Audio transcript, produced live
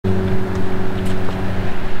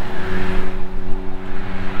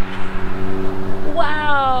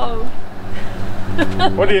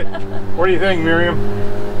What do you think, Miriam?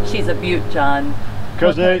 She's a beaut, John.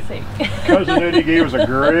 Cousin Eddie gave us a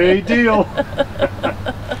great deal.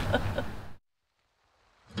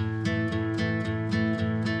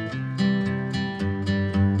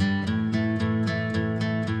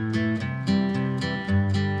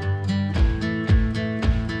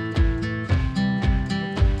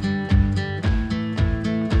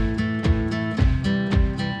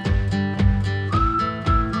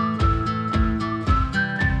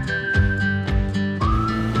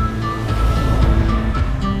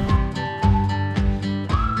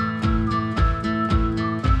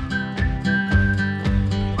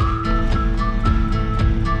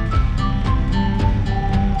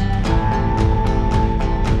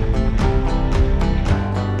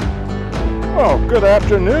 Well, good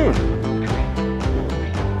afternoon.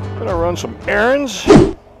 Gonna run some errands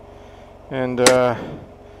and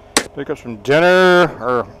pick up some dinner,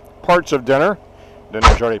 or parts of dinner.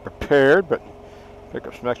 Dinner's already prepared, but pick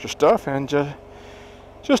up some extra stuff and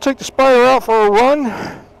just take the Spyder out for a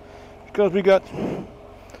run because we got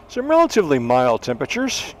some relatively mild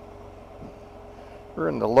temperatures. We're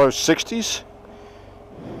in the low 60s,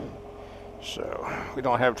 so we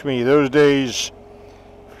don't have too many of those days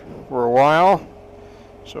for a while,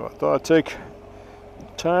 so I thought I'd take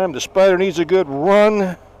time. The Spyder needs a good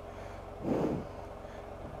run.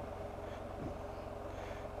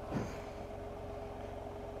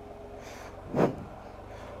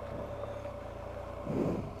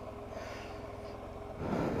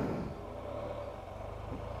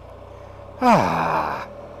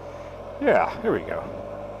 Yeah, here we go.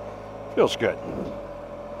 Feels good.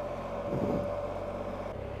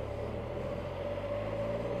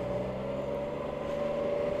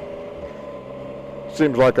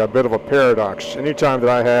 Seems like a bit of a paradox. Anytime that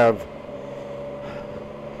I have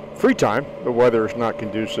free time, the weather is not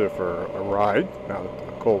conducive for a ride, now that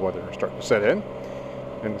the cold weather is starting to set in.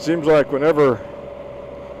 And it seems like whenever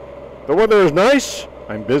the weather is nice,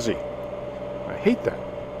 I'm busy. I hate that.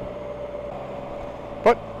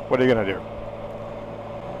 But what are you going to do?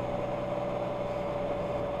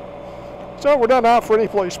 So we're not out for any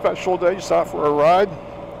place special today, just out for a ride.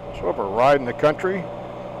 So up a ride in the country.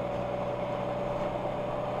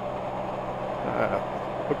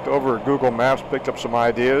 Looked over at Google Maps, picked up some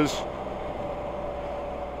ideas.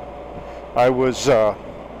 I was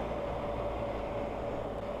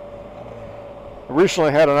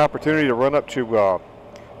recently had an opportunity to run up to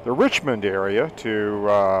the Richmond area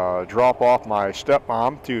to drop off my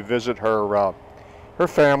stepmom to visit her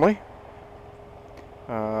family.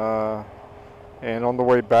 And on the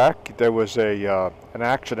way back, there was an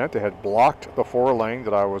accident that had blocked the 4-lane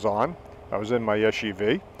that I was on. I was in my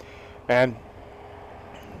SUV, and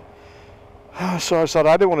so I said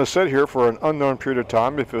I didn't want to sit here for an unknown period of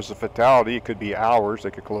time. If it was a fatality, it could be hours.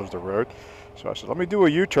 They could close the road. So I said, let me do a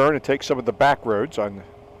U-turn and take some of the back roads. I'm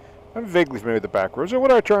vaguely familiar with the back roads. And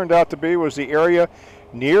what it turned out to be was the area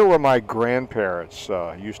near where my grandparents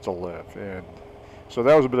used to live. And so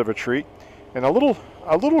that was a bit of a treat. And a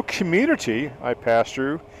little community I passed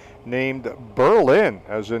through named Berlin,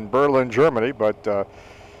 as in Berlin, Germany. But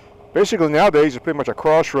basically nowadays it's pretty much a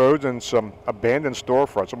crossroads and some abandoned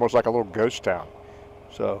storefronts, almost like a little ghost town.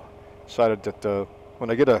 So decided that when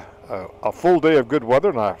I get a full day of good weather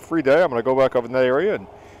and a free day, I'm going to go back over in that area and,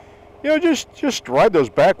 you know, just ride those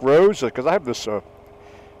back roads, because I have this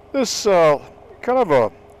kind of a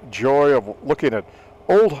joy of looking at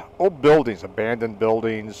old buildings, abandoned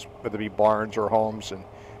buildings, whether it be barns or homes, and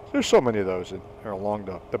there's so many of those along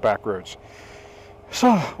the back roads. So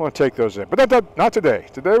I want to take those in, but not today.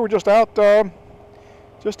 Today we're just out,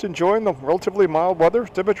 just enjoying the relatively mild weather.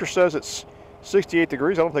 Temperature says it's 68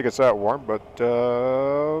 degrees. I don't think it's that warm, but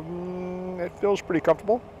it feels pretty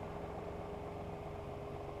comfortable.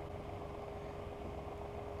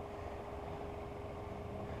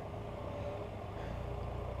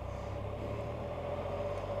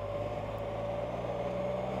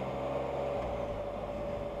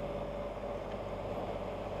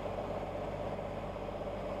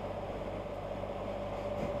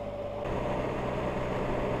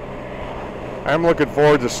 I'm looking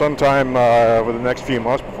forward to sometime over the next few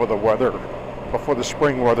months before the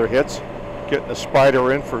spring weather hits, getting the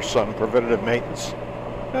Spyder in for some preventative maintenance.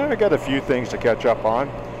 I got a few things to catch up on.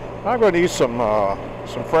 I'm going to use some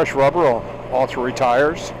fresh rubber on all 3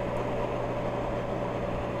 tires.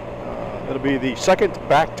 It'll be the second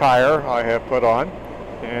back tire I have put on,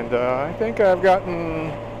 and I think I've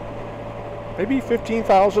gotten maybe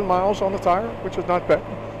 15,000 miles on the tire, which is not bad.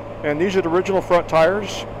 And these are the original front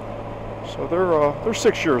tires. So they're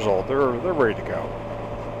 6 years old. They're ready to go.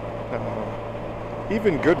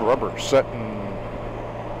 Even good rubber set in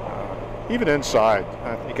even inside,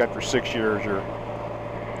 I think after 6 years, you're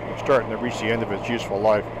starting to reach the end of its useful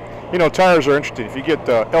life. You know, tires are interesting. If you get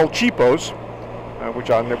El Cheapos, which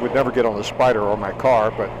I would never get on the Spyder or my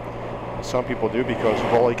car, but some people do because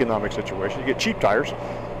of all economic situations. You get cheap tires,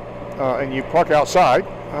 and you park outside,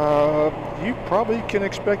 you probably can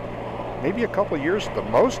expect maybe a couple of years at the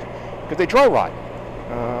most, because they dry rot.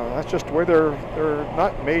 That's just the way they're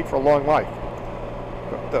not made for a long life.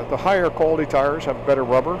 The higher quality tires have better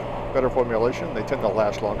rubber, better formulation. They tend to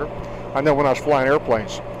last longer. I know when I was flying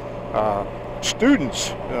airplanes, student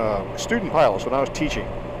pilots, when I was teaching,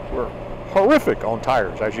 were horrific on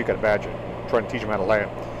tires, as you can imagine, trying to teach them how to land.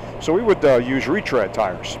 So we would use retread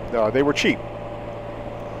tires. They were cheap,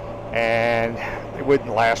 and they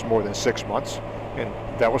wouldn't last more than 6 months, and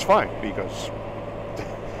that was fine, because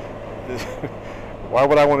why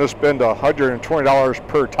would I want to spend $120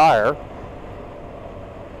 per tire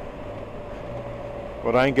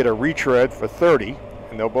when I can get a retread for $30,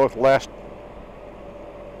 and they'll both last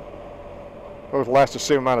the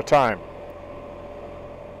same amount of time.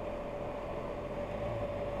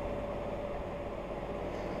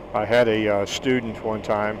 I had a student one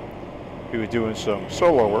time who was doing some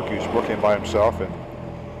solo work. He was working by himself, and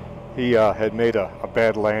he had made a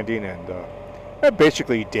bad landing, and that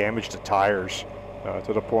basically damaged the tires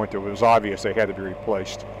to the point that it was obvious they had to be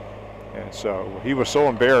replaced. And so he was so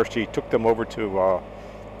embarrassed, he took them over to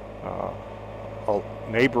a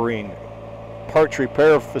neighboring parts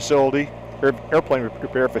repair facility, airplane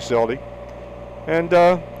repair facility, and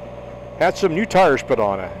had some new tires put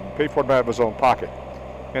on it, and paid for them out of his own pocket.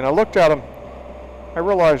 And I looked at him, I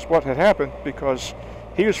realized what had happened, because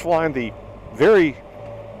he was flying the very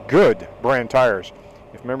good brand tires.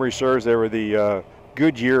 If memory serves, they were the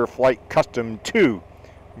Goodyear Flight Custom 2,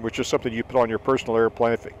 which is something you put on your personal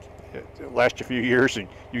airplane if it lasts a few years and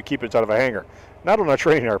you keep it out of a hangar, not on a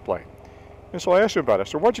training airplane. And so I asked him about it. I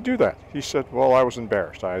said, why'd you do that? He said, well, I was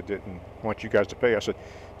embarrassed. I didn't want you guys to pay. I said,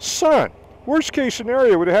 son, worst case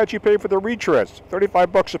scenario would have had you pay for the retreads,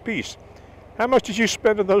 35 bucks a piece. How much did you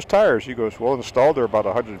spend on those tires? He goes, well, installed, they're about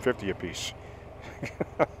 150 a piece.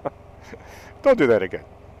 Don't do that again.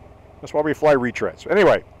 That's why we fly retreads.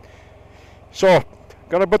 Anyway, so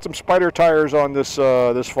gonna put some Spyder tires on this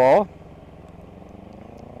this fall,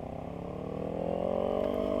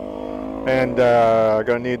 and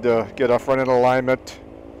gonna need to get a front end alignment.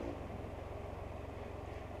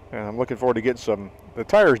 And I'm looking forward to getting some. The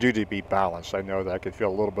tires do need to be balanced. I know that I can feel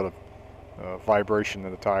a little bit of vibration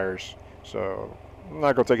in the tires. So I'm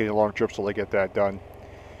not going to take any long trips till I get that done.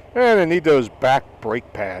 And I need those back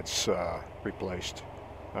brake pads replaced.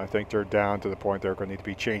 I think they're down to the point they're going to need to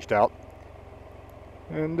be changed out.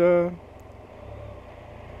 And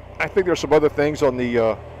I think there's some other things on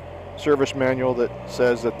the service manual that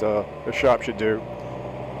says that the shop should do.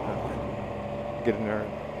 Get in there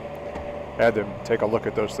and add them, take a look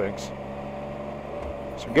at those things.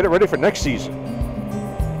 So get it ready for next season.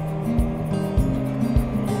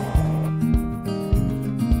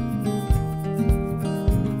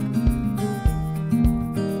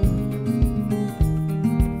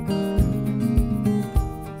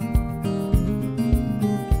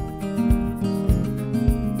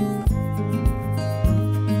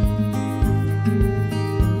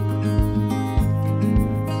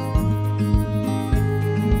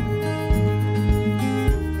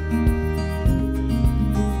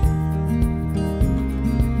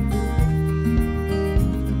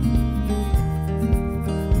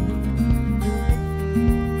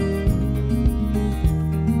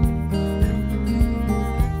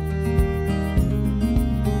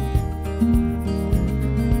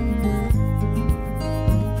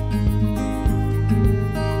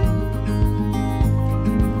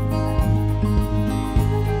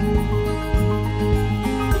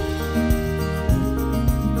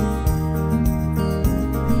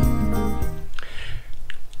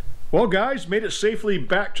 Well, guys, made it safely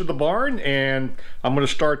back to the barn, and I'm going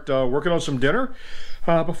to start working on some dinner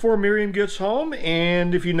before Miriam gets home.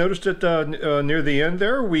 And if you noticed it near the end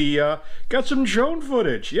there, we got some drone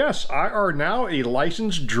footage. Yes, I are now a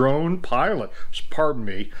licensed drone pilot. Pardon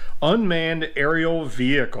me, unmanned aerial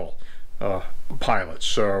vehicle pilot.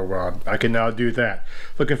 So I can now do that.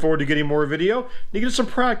 Looking forward to getting more video. Need to get some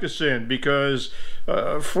practice in, because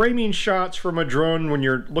framing shots from a drone when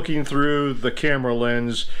you're looking through the camera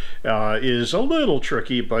lens is a little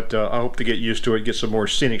tricky, but I hope to get used to it, get some more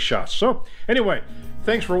scenic shots. So anyway,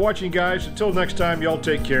 thanks for watching, guys. Until next time, y'all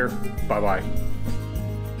take care. Bye-bye.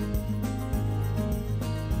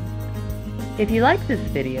 If you like this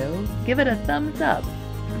video, give it a thumbs up.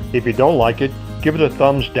 If you don't like it, give it a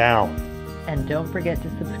thumbs down. And don't forget to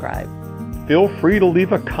subscribe. feel free to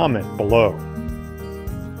leave a comment below.